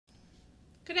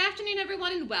Good afternoon,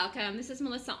 everyone, and welcome. This is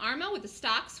Melissa Armo with the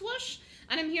Stock Swoosh,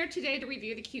 and I'm here today to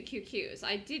review the QQQs.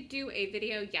 I did do a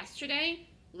video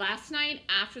last night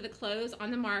after the close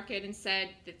on the market, and said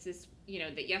that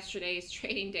that yesterday's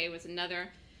trading day was another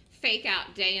fake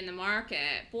out day in the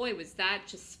market. Boy, was that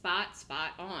just spot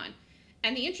on.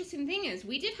 And the interesting thing is,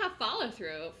 we did have follow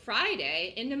through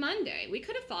Friday into Monday. We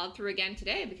could have followed through again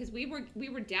today because we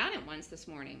were down at once this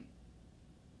morning.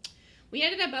 We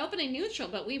ended up opening neutral,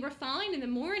 but we were falling in the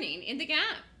morning in the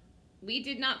gap. We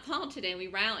did not fall today. We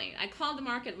rallied. I called the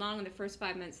market long in the first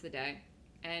 5 minutes of the day,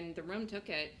 and the room took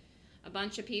it. A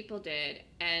bunch of people did,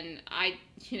 and I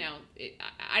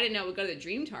didn't know it would go to the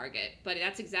dream target, but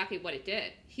that's exactly what it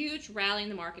did. Huge rally in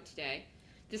the market today.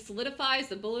 This solidifies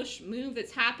the bullish move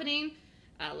that's happening.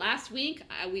 Last week,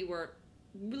 we were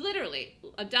literally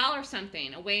 $1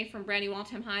 something away from brand new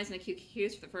all-time highs in the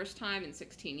QQQs for the first time in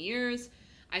 16 years.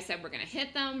 I said we're going to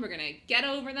hit them, we're going to get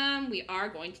over them, we are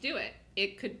going to do it.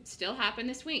 It could still happen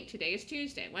this week. Today is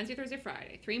Tuesday, Wednesday, Thursday,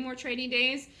 Friday. 3 more trading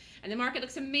days, and the market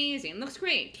looks amazing, looks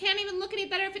great. Can't even look any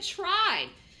better if it tried.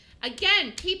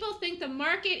 Again, people think the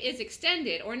market is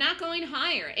extended or not going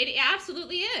higher. It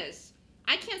absolutely is.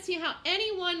 I can't see how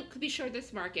anyone could be short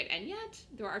this market, and yet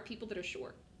there are people that are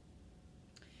short.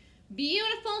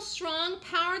 Beautiful, strong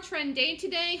power trend day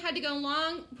today. Had to go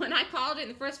long when I called it in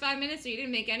the first 5 minutes, so you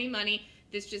didn't make any money.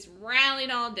 This just rallied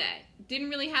all day. Didn't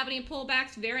really have any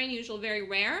pullbacks. Very unusual, very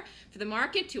rare for the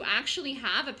market to actually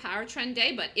have a power trend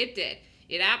day, but it did.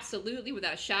 It absolutely,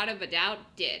 without a shadow of a doubt,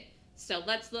 did. So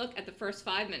let's look at the first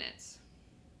 5 minutes.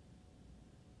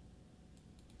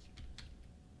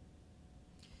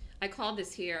 I called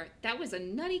this here. That was a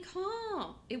nutty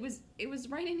call. It was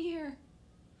right in here.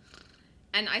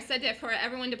 And I said that for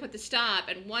everyone to put the stop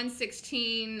at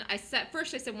 116.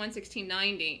 First I said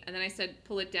 116.90, and then I said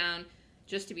pull it down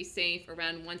just to be safe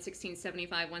around 116.75,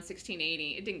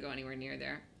 116.80. It didn't go anywhere near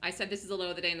there. I said this is the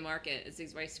low of the day in the market. This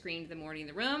is what I screamed the morning in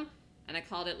the room, and I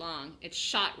called it long. It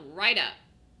shot right up.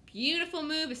 Beautiful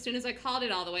move as soon as I called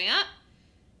it all the way up.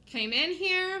 Came in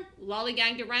here,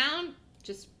 lollygagged around,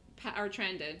 just power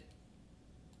trended.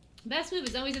 Best move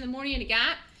is always in the morning in a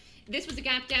gap. This was a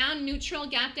gap down, neutral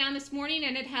gap down this morning,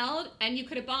 and it held, and you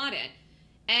could have bought it.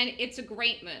 And it's a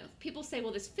great move. People say,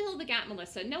 well, this filled the gap,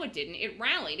 Melissa. No, it didn't. It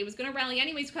rallied. It was going to rally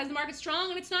anyways because the market's strong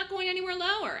and it's not going anywhere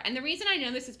lower. And the reason I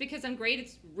know this is because I'm great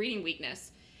at reading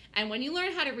weakness. And when you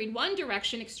learn how to read one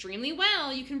direction extremely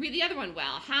well, you can read the other one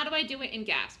well. How do I do it in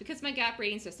gaps? Because my gap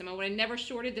rating system, I would have never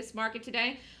shorted this market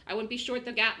today. I wouldn't be short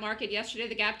the gap market yesterday,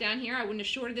 the gap down here. I wouldn't have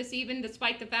shorted this even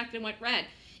despite the fact that it went red.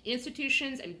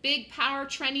 Institutions and big power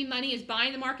trending money is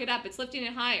buying the market up. It's lifting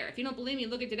it higher. If you don't believe me,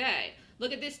 look at today.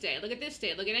 Look at this day. Look at this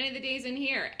day. Look at any of the days in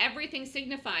here. Everything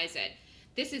signifies it.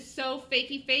 This is so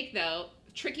fakey fake, though.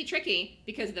 Tricky,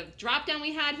 because of the drop down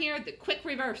we had here, the quick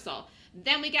reversal.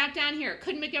 Then we gap down here.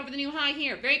 Couldn't make over the new high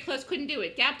here. Very close. Couldn't do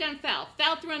it. Gap down fell.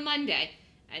 Fell through on Monday.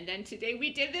 And then today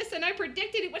we did this, and I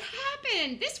predicted it would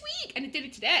happen this week, and it did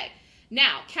it today.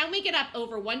 Now, can we get up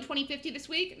over 120.50 this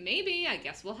week? Maybe. I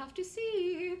guess we'll have to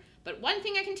see. But one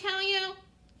thing I can tell you,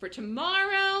 for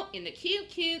tomorrow in the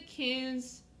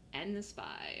QQQs and the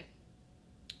SPY,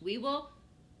 we will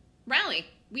rally.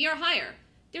 We are higher.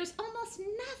 There's almost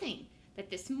nothing that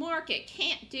this market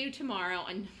can't do tomorrow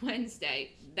on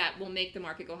Wednesday that will make the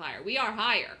market go higher. We are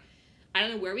higher. I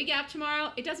don't know where we gap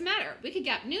tomorrow. It doesn't matter. We could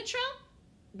gap neutral.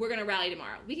 We're going to rally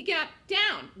tomorrow. We could gap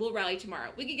down. We'll rally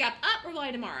tomorrow. We could gap up. We'll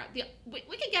rally tomorrow. We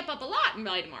could gap up a lot and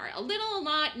rally tomorrow. A little, a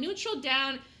lot, neutral,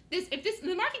 down. If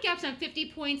the market gaps on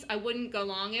 50 points, I wouldn't go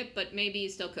long it, but maybe you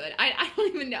still could. I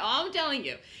don't even know. I'm telling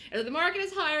you. If the market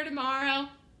is higher tomorrow,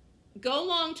 go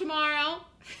long tomorrow.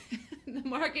 The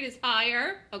market is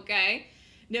higher, okay?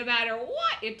 No matter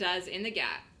what it does in the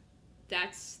gap.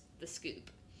 That's the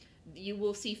scoop. You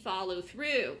will see follow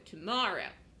through tomorrow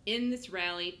in this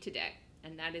rally today.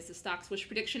 And that is the Stock Swoosh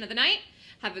prediction of the night.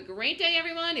 Have a great day,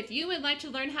 everyone. If you would like to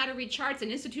learn how to read charts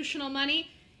and institutional money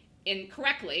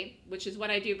incorrectly, which is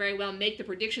what I do very well, make the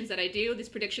predictions that I do. This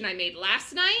prediction I made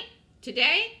last night,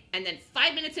 today, and then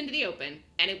 5 minutes into the open,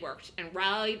 and it worked and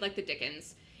rallied like the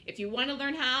dickens. If you want to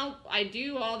learn how I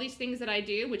do all these things that I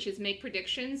do, which is make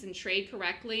predictions and trade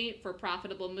correctly for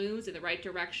profitable moves in the right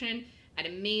direction at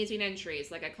amazing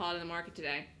entries like I call it in the market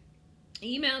today,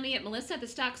 email me at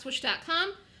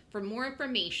melissa@thestockswoosh.com for more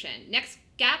information. Next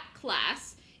gap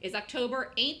class is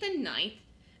October 8th and 9th.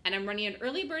 And I'm running an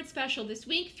early bird special this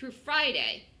week through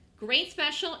Friday. Great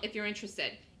special if you're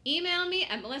interested. Email me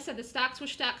at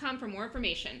melissa@thestockswoosh.com for more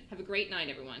information. Have a great night,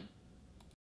 everyone.